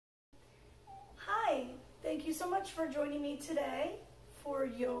you so much for joining me today for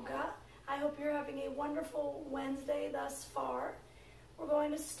yoga. I hope you're having a wonderful Wednesday thus far. We're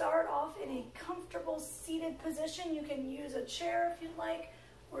going to start off in a comfortable seated position. You can use a chair if you'd like,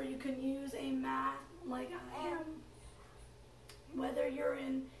 or you can use a mat like I am. Whether you're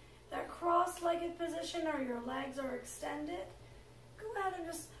in that cross-legged position or your legs are extended, go ahead and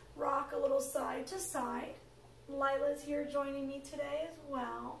just rock a little side to side. Lila's here joining me today as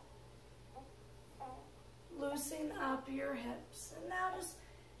well. Loosen up your hips. And now just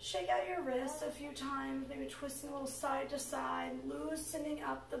shake out your wrists a few times, maybe twisting a little side to side, loosening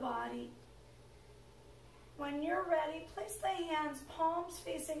up the body. When you're ready, place the hands, palms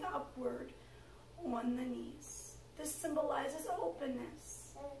facing upward on the knees. This symbolizes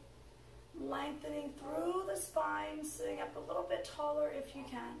openness. Lengthening through the spine, sitting up a little bit taller if you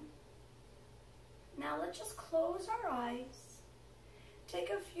can. Now let's just close our eyes.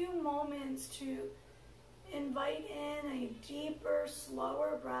 Take a few moments to invite in a deeper,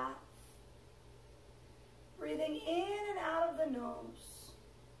 slower breath. Breathing in and out of the nose.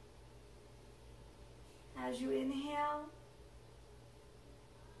 As you inhale,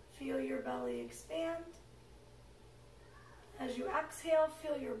 feel your belly expand. As you exhale,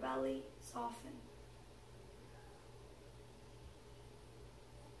 feel your belly soften.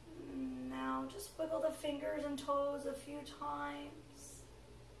 Now just wiggle the fingers and toes a few times.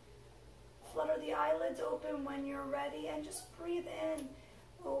 Flutter the eyelids open when you're ready and just breathe in.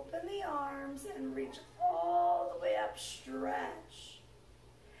 Open the arms and reach all the way up, stretch.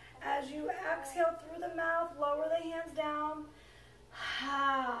 As you exhale through the mouth, lower the hands down.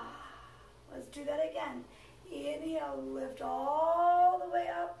 Let's do that again. Inhale, lift all the way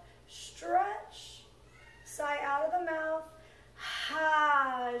up, stretch. Sigh out of the mouth,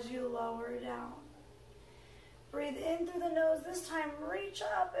 as you lower down. Breathe in through the nose. This time, reach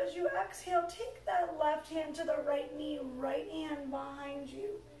up. As you exhale, take that left hand to the right knee, right hand behind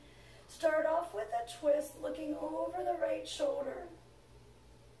you. Start off with a twist, looking over the right shoulder.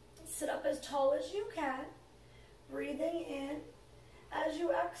 Sit up as tall as you can, breathing in. As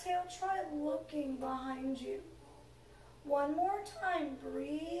you exhale, try looking behind you. One more time,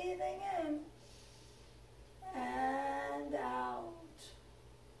 breathing in and out.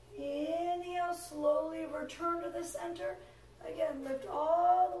 Inhale, slowly return to the center. Again, lift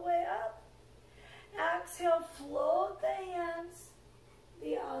all the way up. Exhale, float the hands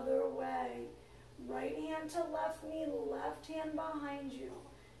the other way. Right hand to left knee, left hand behind you.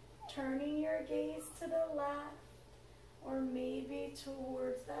 Turning your gaze to the left, or maybe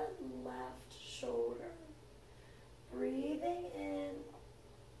towards that left shoulder. Breathing in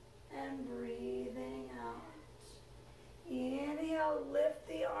and breathing out. Inhale, lift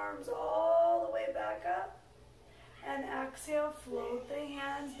the arms all the way back up. And exhale, float the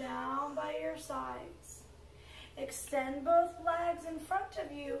hands down by your sides. Extend both legs in front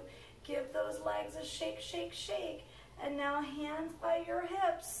of you. Give those legs a shake, shake, shake. And now hands by your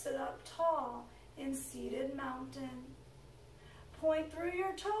hips, sit up tall in seated mountain. Point through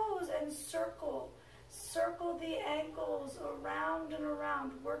your toes and circle. Circle the ankles around and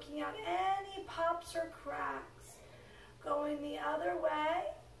around, working out any pops or cracks. Going the other way.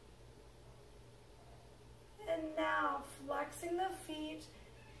 And now flexing the feet,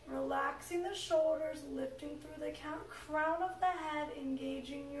 relaxing the shoulders, lifting through the crown of the head,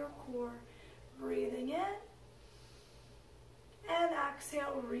 engaging your core. Breathing in. And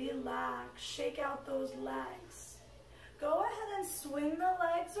exhale, relax. Shake out those legs. Go ahead and swing the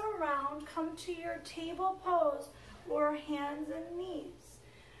legs around. Come to your table pose or hands and knees.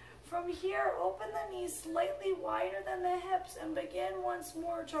 From here, open the knees slightly wider than the hips and begin once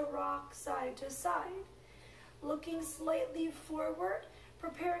more to rock side to side. Looking slightly forward,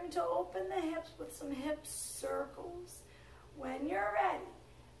 preparing to open the hips with some hip circles. When you're ready,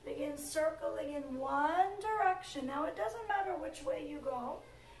 begin circling in one direction. Now it doesn't matter which way you go.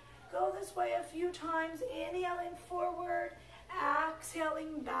 Go this way a few times, inhaling forward,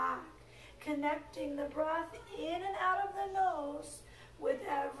 exhaling back. Connecting the breath in and out of the nose with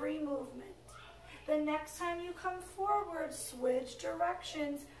every movement. The next time you come forward, switch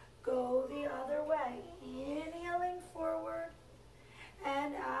directions, go the other way. Inhaling forward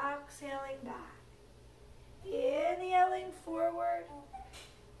and exhaling back. Inhaling forward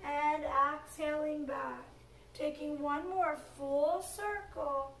and exhaling back. Taking one more full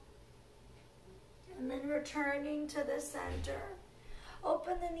circle and then returning to the center.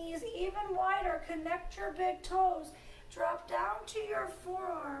 Open the knees even wider. Connect your big toes. Drop down to your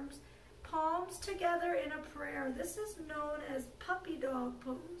forearms, palms together in a prayer. This is known as puppy dog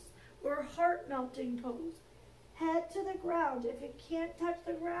pose or heart melting pose. Head to the ground. If you can't touch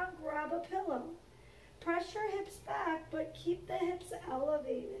the ground, grab a pillow. Press your hips back, but keep the hips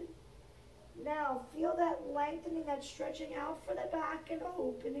elevated. Now, feel that lengthening, that stretching out for the back and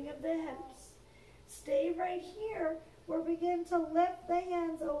opening of the hips. Stay right here or begin to lift the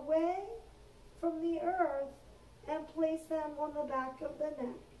hands away from the earth and place them on the back of the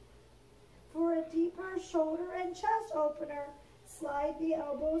neck. For a deeper shoulder and chest opener, slide the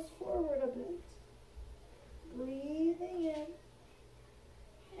elbows forward a bit. Breathing in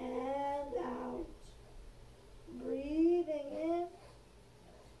and out. Breathing in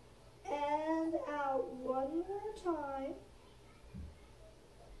and out. One more time.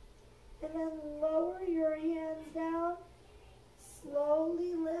 And then lower your hands down.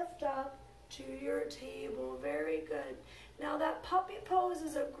 Slowly lift up to your table. Very good. Now that puppy pose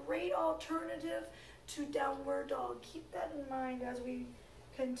is a great alternative to downward dog. Keep that in mind as we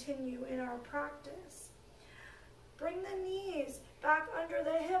continue in our practice. Bring the knees back under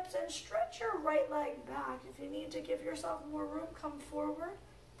the hips and stretch your right leg back. If you need to give yourself more room, come forward.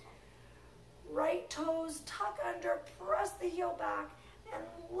 Right toes tuck under, press the heel back, and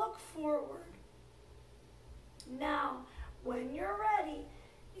look forward. Now, when you're ready,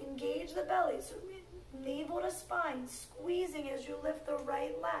 engage the belly, so navel to spine, squeezing as you lift the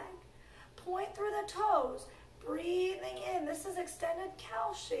right leg. Point through the toes, breathing in. This is extended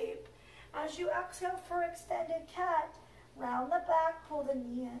cow shape. As you exhale for extended cat, round the back, pull the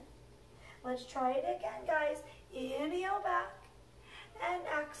knee in. Let's try it again, guys. Inhale back and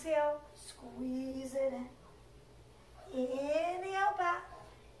exhale, squeeze it in. Inhale back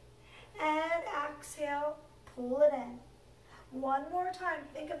and exhale, pull it in. One more time.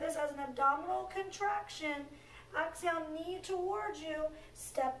 Think of this as an abdominal contraction. Exhale, knee towards you.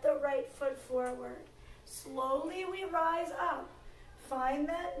 Step the right foot forward. Slowly we rise up. Find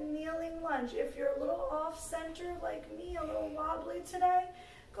that kneeling lunge. If you're a little off center like me, a little wobbly today,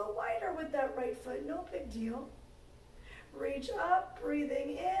 go wider with that right foot. No big deal. Reach up,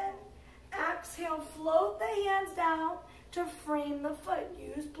 breathing in. Exhale, float the hands down to frame the foot.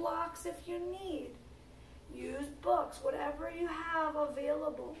 Use blocks if you need. Use books, whatever you have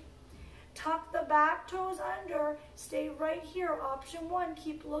available. Tuck the back toes under. Stay right here. Option 1,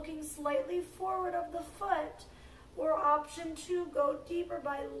 keep looking slightly forward of the foot. Or option 2, go deeper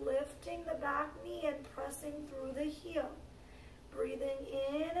by lifting the back knee and pressing through the heel. Breathing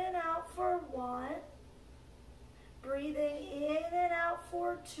in and out for 1. Breathing in and out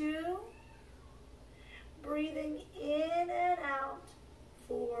for 2. Breathing in and out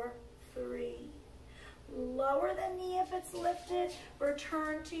for 3. Lower the knee if it's lifted.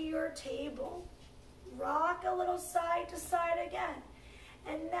 Return to your table. Rock a little side to side again.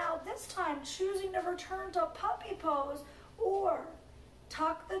 And now this time, choosing to return to puppy pose or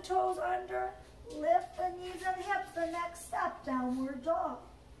tuck the toes under, lift the knees and hips, the next step, downward dog.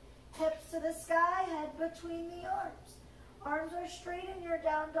 Hips to the sky, head between the arms. Arms are straight in your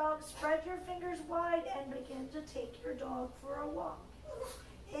down dog. Spread your fingers wide and begin to take your dog for a walk.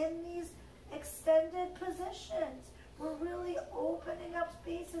 In these extended positions, we're really opening up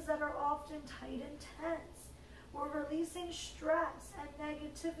spaces that are often tight and tense. We're releasing stress and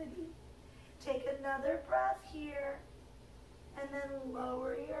negativity. Take another breath here and then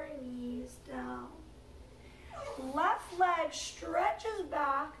lower your knees down. Left leg stretches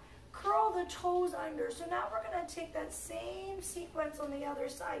back, curl the toes under. So now we're going to take that same sequence on the other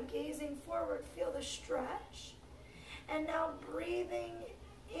side, gazing forward, feel the stretch. And now breathing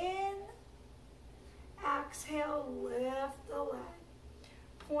in, exhale, lift the leg.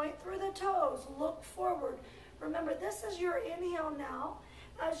 Point through the toes, look forward. Remember, this is your inhale now.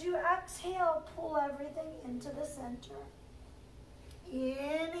 As you exhale, pull everything into the center.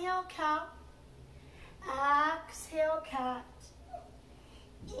 Inhale, cow. Exhale, cat.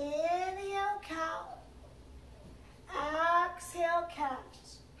 Inhale, cow. Exhale, cat.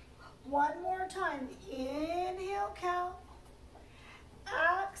 One more time. Inhale, cow.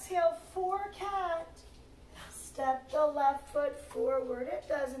 Exhale, for cat. Step the left foot forward. It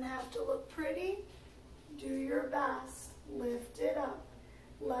doesn't have to look pretty. Do your best. Lift it up.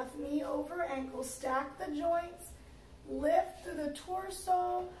 Left knee over ankle. Stack the joints. Lift through the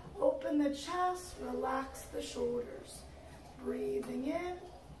torso. Open the chest. Relax the shoulders. Breathing in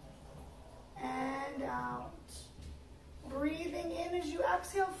and out. Breathing in as you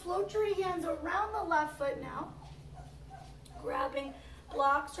exhale. Float your hands around the left foot now. Grabbing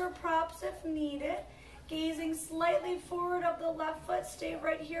blocks or props if needed. Gazing slightly forward of the left foot. Stay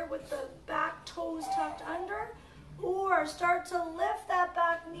right here with the back toes tucked under. Or start to lift that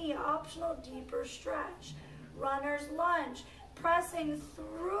back knee. Optional deeper stretch. Runner's lunge. Pressing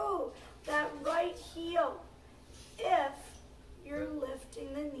through that right heel if you're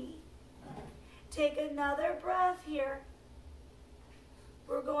lifting the knee. Take another breath here.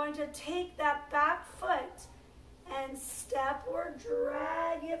 We're going to take that back foot and step or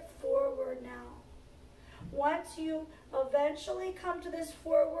drag it forward now. Once you eventually come to this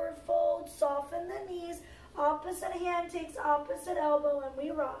forward fold, soften the knees, opposite hand takes opposite elbow, and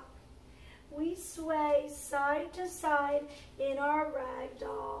we rock. We sway side to side in our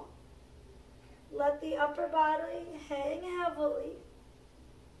ragdoll. Let the upper body hang heavily.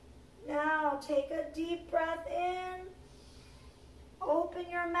 Now take a deep breath in. Open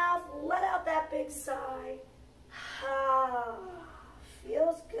your mouth, let out that big sigh. Ah,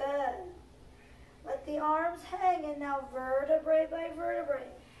 feels good. Let the arms hang, and now vertebrae by vertebrae,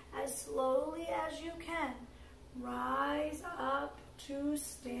 as slowly as you can, rise up to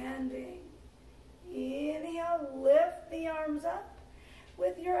standing. Inhale, lift the arms up.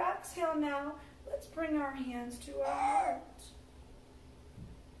 With your exhale now, let's bring our hands to our heart.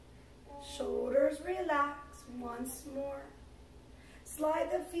 Shoulders relax once more. Slide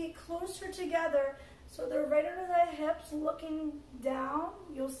the feet closer together so they're right under the hips, looking down.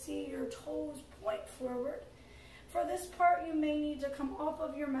 You'll see your toes point forward. For this part, you may need to come off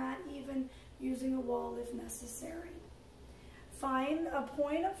of your mat, even using a wall if necessary. Find a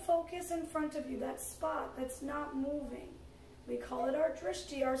point of focus in front of you, that spot that's not moving. We call it our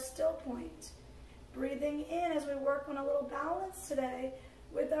drishti, our still point. Breathing in as we work on a little balance today.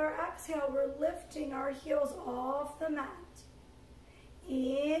 With our exhale, we're lifting our heels off the mat.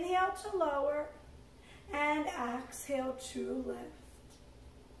 Inhale to lower and exhale to lift.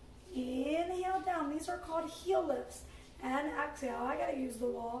 Inhale down. These are called heel lifts. And exhale. I got to use the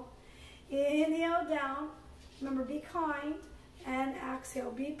wall. Inhale down. Remember, be kind. And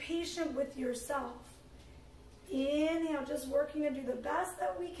exhale. Be patient with yourself. Inhale, just working to do the best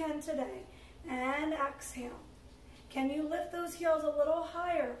that we can today. And exhale. Can you lift those heels a little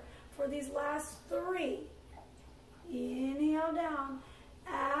higher for these last 3? Inhale down.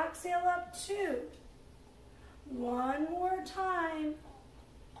 Exhale up 2. One more time.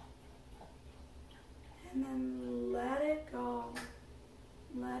 And then let it go.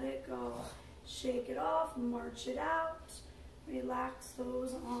 Let it go. Shake it off. March it out. Relax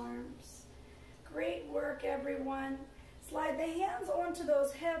those arms. Great work, everyone. Slide the hands onto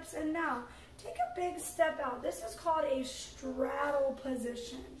those hips. And now, take a big step out. This is called a straddle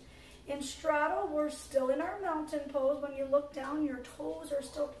position. In straddle, we're still in our mountain pose. When you look down, your toes are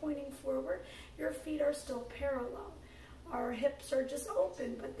still pointing forward. Your feet are still parallel. Our hips are just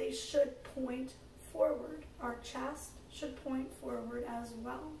open, but they should point forward. Our chest should point forward as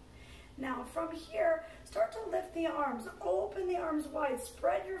well. Now, from here, start to lift the arms. Open the arms wide.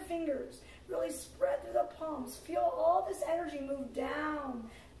 Spread your fingers. Really spread through the palms. Feel all this energy move down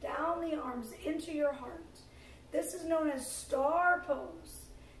the arms into your heart. This is known as star pose.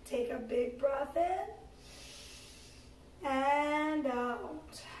 Take a big breath in and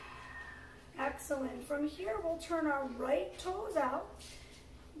out. Excellent. From here, we'll turn our right toes out.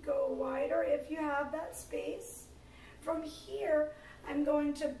 Go wider if you have that space. From here, I'm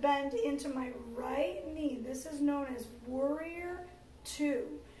going to bend into my right knee. This is known as Warrior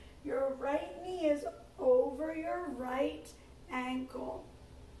 2. Your right knee is over your right ankle.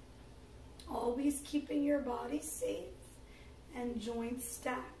 Always keeping your body safe and joints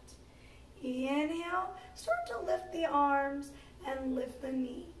stacked. Inhale, start to lift the arms and lift the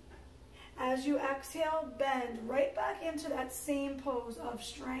knee. As you exhale, bend right back into that same pose of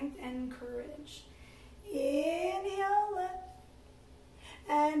strength and courage. Inhale, lift,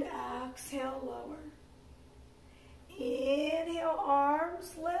 and exhale, lower. Inhale,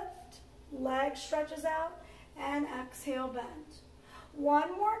 arms lift, leg stretches out, and exhale, bend.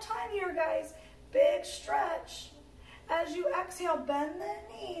 One more time here, guys. Big stretch. As you exhale, bend the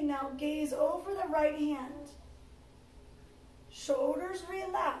knee. Now gaze over the right hand. Shoulders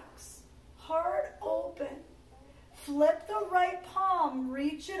relax. Heart open. Flip the right palm.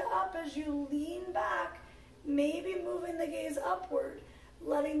 Reach it up as you lean back. Maybe moving the gaze upward.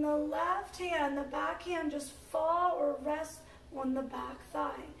 Letting the left hand, the back hand, just fall or rest on the back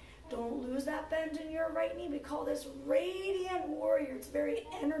thigh. Don't lose that bend in your right knee. We call this radiant warrior. It's very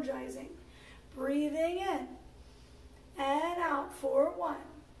energizing. Breathing in and out for 1.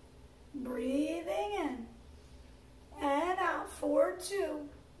 Breathing in and out for 2.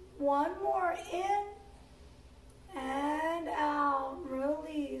 One more, in and out.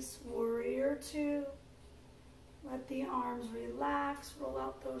 Release, Warrior 2. Let the arms relax. Roll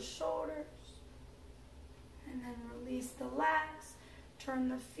out those shoulders. And then release the legs. Turn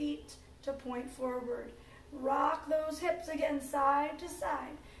the feet to point forward. Rock those hips again, side to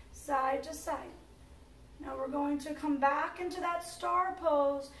side, side to side. Now we're going to come back into that star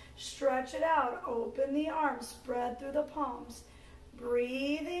pose, Stretch it out. Open the arms. Spread through the palms.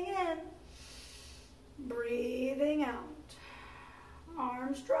 Breathing in. Breathing out.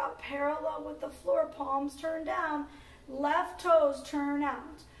 Arms drop parallel with the floor. Palms turn down. Left toes turn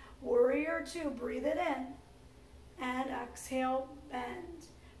out. Warrior two. Breathe it in. And exhale, bend.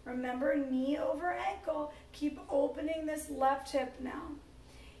 Remember, knee over ankle. Keep opening this left hip now.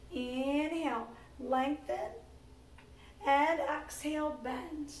 Inhale, lengthen. And exhale,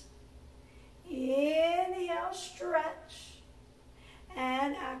 bend. Inhale, stretch.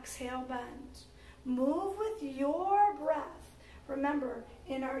 And exhale, bend. Move with your breath. Remember,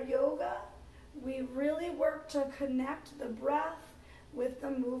 in our yoga, we really work to connect the breath with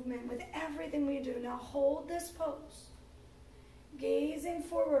the movement, with everything we do. Now hold this pose. Gazing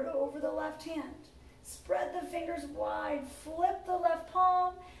forward over the left hand. Spread the fingers wide. Flip the left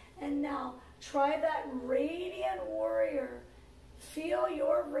palm. And now try that radiant warrior. Feel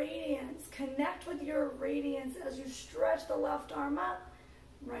your radiance. Connect with your radiance as you stretch the left arm up.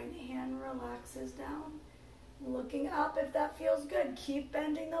 Right hand relaxes down. Looking up if that feels good. Keep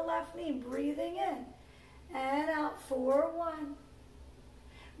bending the left knee. Breathing in and out for 1.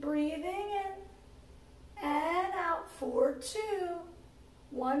 Breathing in and out for 2.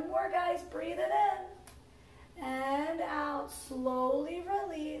 1 more, guys. Breathe it in and out. Slowly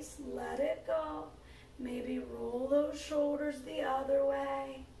release. Let it go. Maybe roll those shoulders the other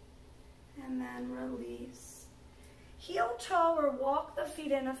way and then release. Heel toe or walk the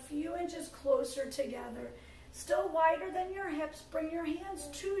feet in a few inches closer together. Still wider than your hips. Bring your hands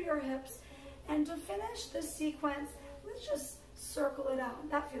to your hips. And to finish this sequence, let's just circle it out.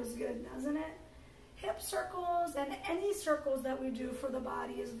 That feels good, doesn't it? Hip circles and any circles that we do for the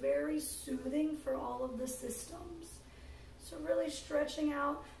body is very soothing for all of the systems. So really stretching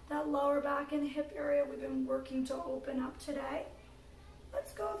out that lower back and hip area we've been working to open up today.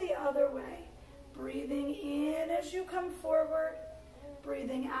 Let's go the other way. Breathing in as you come forward.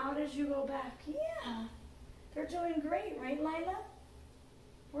 Breathing out as you go back. Yeah, they're doing great, right, Lila?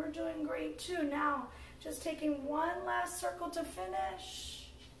 We're doing great too. Now, just taking one last circle to finish.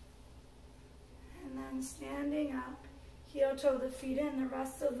 And then standing up. Heel toe the feet in the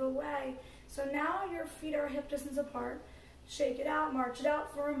rest of the way. So now your feet are hip distance apart. Shake it out, march it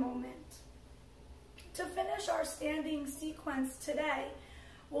out for a moment. To finish our standing sequence today,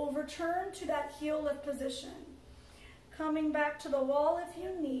 we'll return to that heel lift position. Coming back to the wall if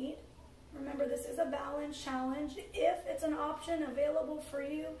you need. Remember, this is a balance challenge. If it's an option available for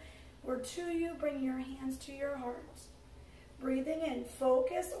you or to you, bring your hands to your heart. Breathing in,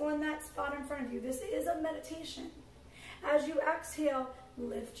 focus on that spot in front of you. This is a meditation. As you exhale,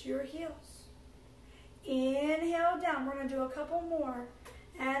 lift your heels. Inhale down. We're going to do a couple more.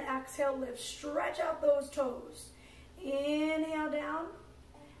 And exhale, lift. Stretch out those toes. Inhale down.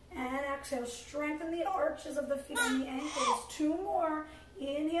 And exhale. Strengthen the arches of the feet and the ankles. 2 more.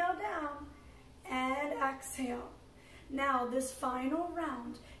 Inhale down. And exhale. Now, this final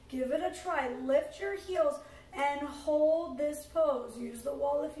round, give it a try. Lift your heels and hold this pose. Use the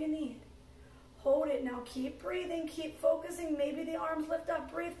wall if you need. Hold it. Now, keep breathing. Keep focusing. Maybe the arms lift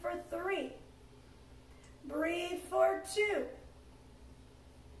up. Breathe for 3. Breathe for 2.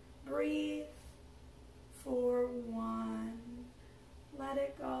 Breathe for 1. Let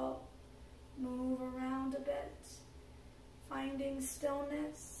it go. Move around a bit. Finding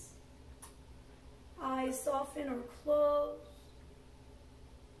stillness. Eyes soften or close.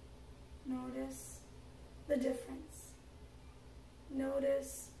 Notice the difference.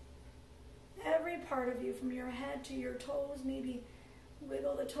 Notice every part of you from your head to your toes. Maybe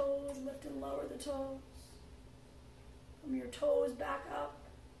wiggle the toes, lift and lower the toes. From your toes back up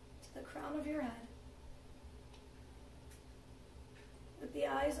to the crown of your head. With the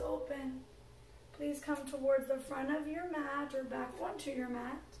eyes open, please come towards the front of your mat or back onto your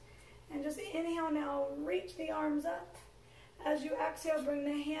mat. And just inhale now, reach the arms up. As you exhale, bring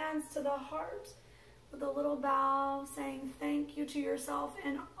the hands to the heart with a little bow, saying thank you to yourself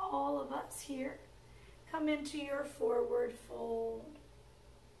and all of us here. Come into your forward fold.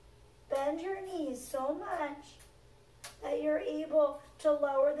 Bend your knees so much that you're able to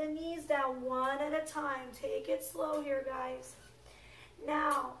lower the knees down one at a time. Take it slow here, guys.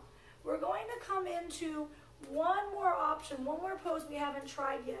 Now, we're going to come into one more option, one more pose we haven't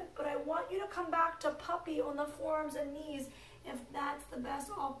tried yet, but I want you to come back to puppy on the forearms and knees if that's the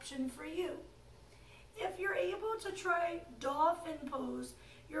best option for you. If you're able to try dolphin pose,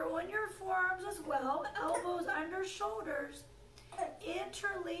 you're on your forearms as well, elbows under shoulders.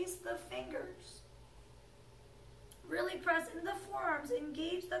 Interlace the fingers. Really press into the forearms.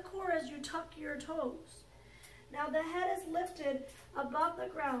 Engage the core as you tuck your toes. Now the head is lifted above the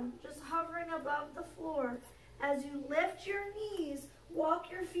ground, just hovering above the floor. As you lift your knees,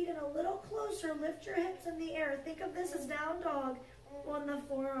 walk your feet in a little closer, lift your hips in the air. Think of this as down dog on the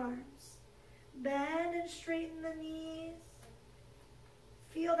forearms. Bend and straighten the knees.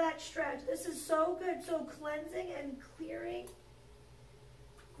 Feel that stretch. This is so good, so cleansing and clearing.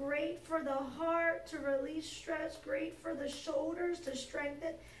 Great for the heart to release stress, great for the shoulders to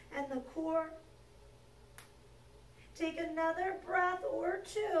strengthen and the core. Take another breath or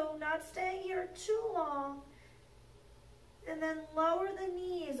two, not staying here too long. And then lower the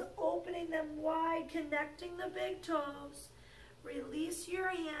knees, opening them wide, connecting the big toes. Release your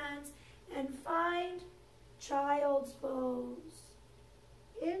hands and find child's pose.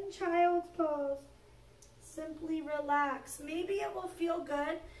 In child's pose, simply relax. Maybe it will feel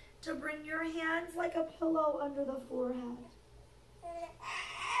good to bring your hands like a pillow under the forehead.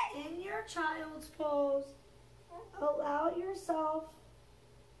 In your child's pose, allow yourself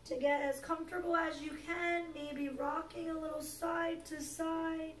to get as comfortable as you can, maybe rocking a little side to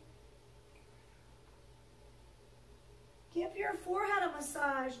side. Give your forehead a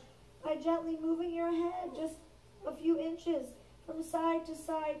massage by gently moving your head just a few inches from side to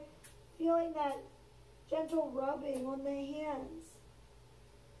side, feeling that gentle rubbing on the hands.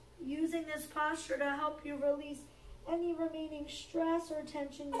 Using this posture to help you release any remaining stress or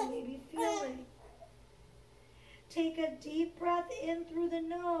tension you may be feeling. Take a deep breath in through the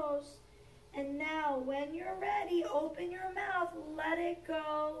nose. And now, when you're ready, open your mouth, let it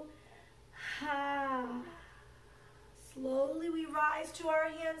go. Ha. Slowly we rise to our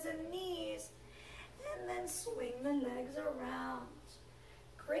hands and knees, and then swing the legs around.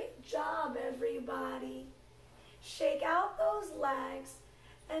 Great job, everybody. Shake out those legs,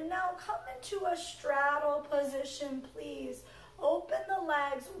 and now come into a straddle position, please. Open the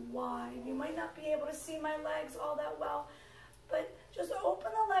legs wide. You might not be able to see my legs all that well, but just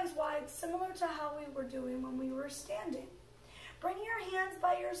open the legs wide, similar to how we were doing when we were standing. Bring your hands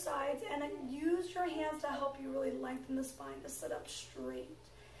by your sides and use your hands to help you really lengthen the spine to sit up straight.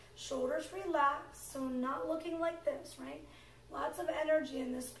 Shoulders relaxed, so not looking like this, right? Lots of energy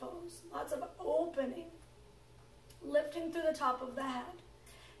in this pose. Lots of opening. Lifting through the top of the head.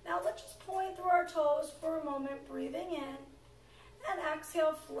 Now let's just point through our toes for a moment, breathing in. And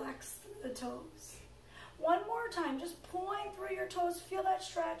exhale, flex through the toes. One more time, just point through your toes, feel that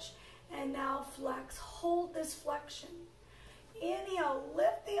stretch, and now flex. Hold this flexion. Inhale,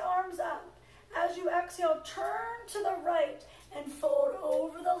 lift the arms up. As you exhale, turn to the right and fold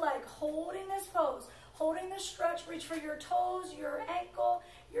over the leg, holding this pose, holding this stretch. Reach for your toes, your ankle,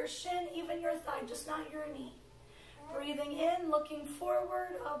 your shin, even your thigh, just not your knee. Breathing in, looking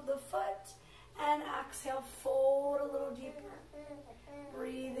forward of the foot, and exhale, fold a little deeper.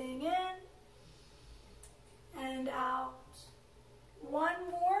 Breathing in and out.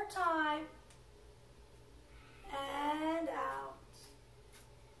 One more time. And out.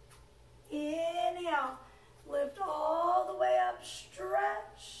 Inhale. Lift all the way up.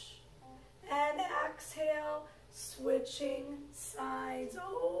 Stretch. And exhale. Switching sides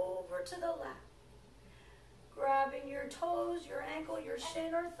over to the left. Grabbing your toes, your ankle, your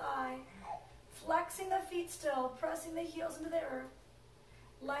shin or thigh. Flexing the feet still. Pressing the heels into the earth.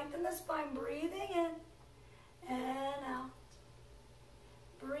 Lengthen the spine. Breathing in and out.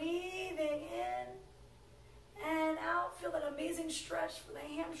 Breathing in and out. Feel that amazing stretch for the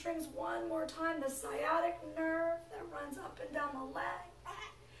hamstrings one more time. The sciatic nerve that runs up and down the leg.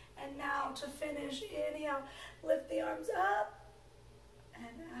 And now to finish, inhale, lift the arms up.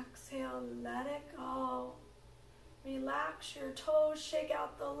 And exhale, let it go. Relax your toes, shake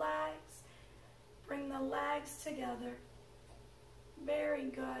out the legs. Bring the legs together. Very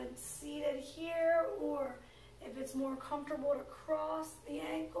good. Seated here, or if it's more comfortable to cross the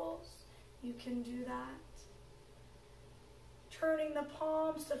ankles, you can do that. Turning the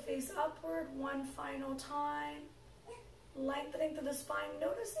palms to face upward one final time. Lengthening through the spine.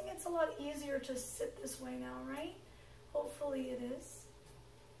 Noticing it's a lot easier to sit this way now, right? Hopefully it is.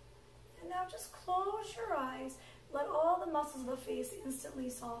 And now just close your eyes. Let all the muscles of the face instantly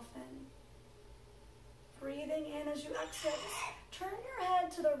soften. Breathing in as you exhale. Just turn your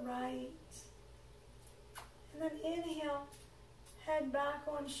head to the right. And then inhale. Head back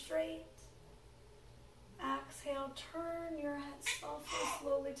on straight. Exhale. Turn your head softly,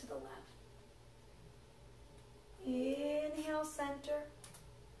 slowly to the left. Inhale, center.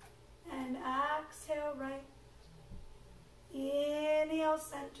 And exhale, right. Inhale,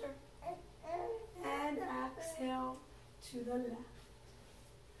 center. And exhale to the left.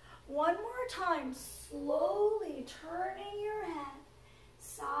 One more time, slowly turning your head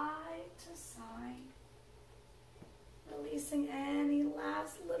side to side. Releasing any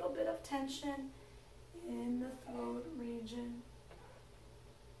last little bit of tension in the throat region.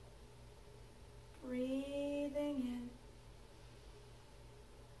 Breathing in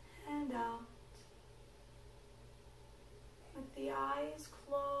and out. With the eyes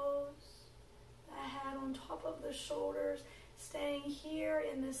closed, the head on top of the shoulders, staying here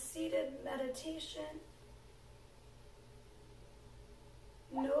in the seated meditation.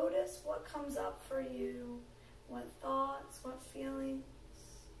 Notice what comes up for you, what thoughts, what feelings,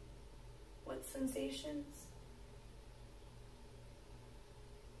 what sensations.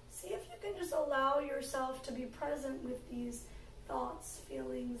 See if you can just allow yourself to be present with these thoughts,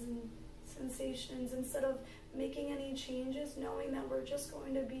 feelings, and sensations instead of making any changes, knowing that we're just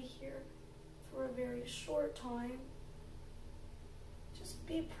going to be here for a very short time. Just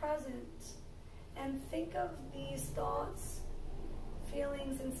be present and think of these thoughts,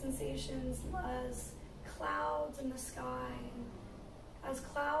 feelings, and sensations as clouds in the sky. As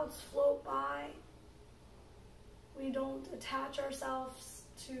clouds float by, we don't attach ourselves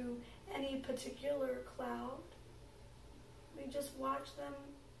to any particular cloud. We just watch them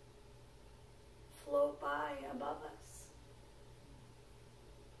float by above us.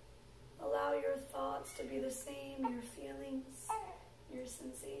 Allow your thoughts to be the same, your feelings, your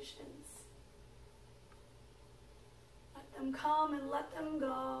sensations. Let them come and let them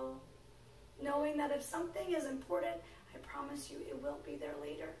go, knowing that if something is important, I promise you it will be there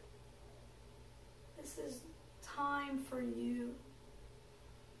later. This is time for you.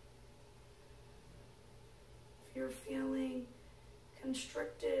 If you're feeling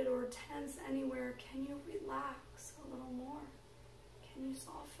constricted or tense anywhere, can you relax a little more? Can you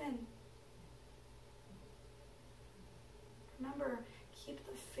soften? Remember, keep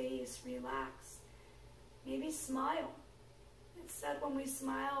the face relaxed. Maybe smile. It's said when we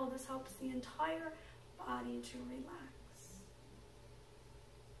smile, this helps the entire body to relax.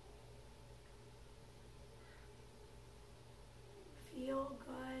 Feel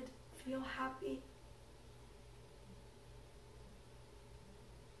good. Feel happy.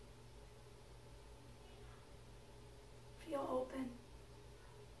 Feel open.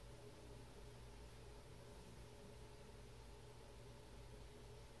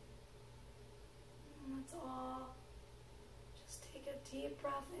 And that's all. Just take a deep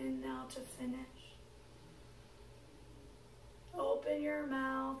breath in now to finish. Open your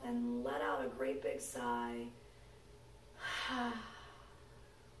mouth and let out a great big sigh.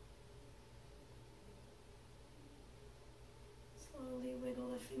 Slowly wiggle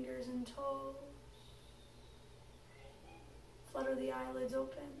the fingers and toes. Flutter the eyelids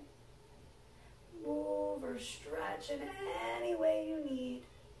open. Move or stretch in any way you need.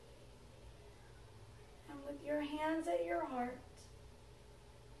 And with your hands at your heart,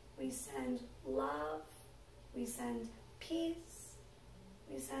 we send love, we send peace,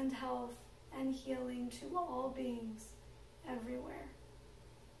 we send health and healing to all beings everywhere.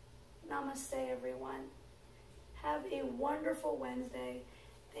 Namaste, everyone. Have a wonderful Wednesday.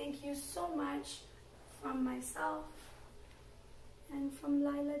 Thank you so much from myself and from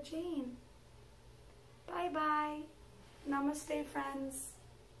Lila Jane. Bye-bye. Namaste, friends.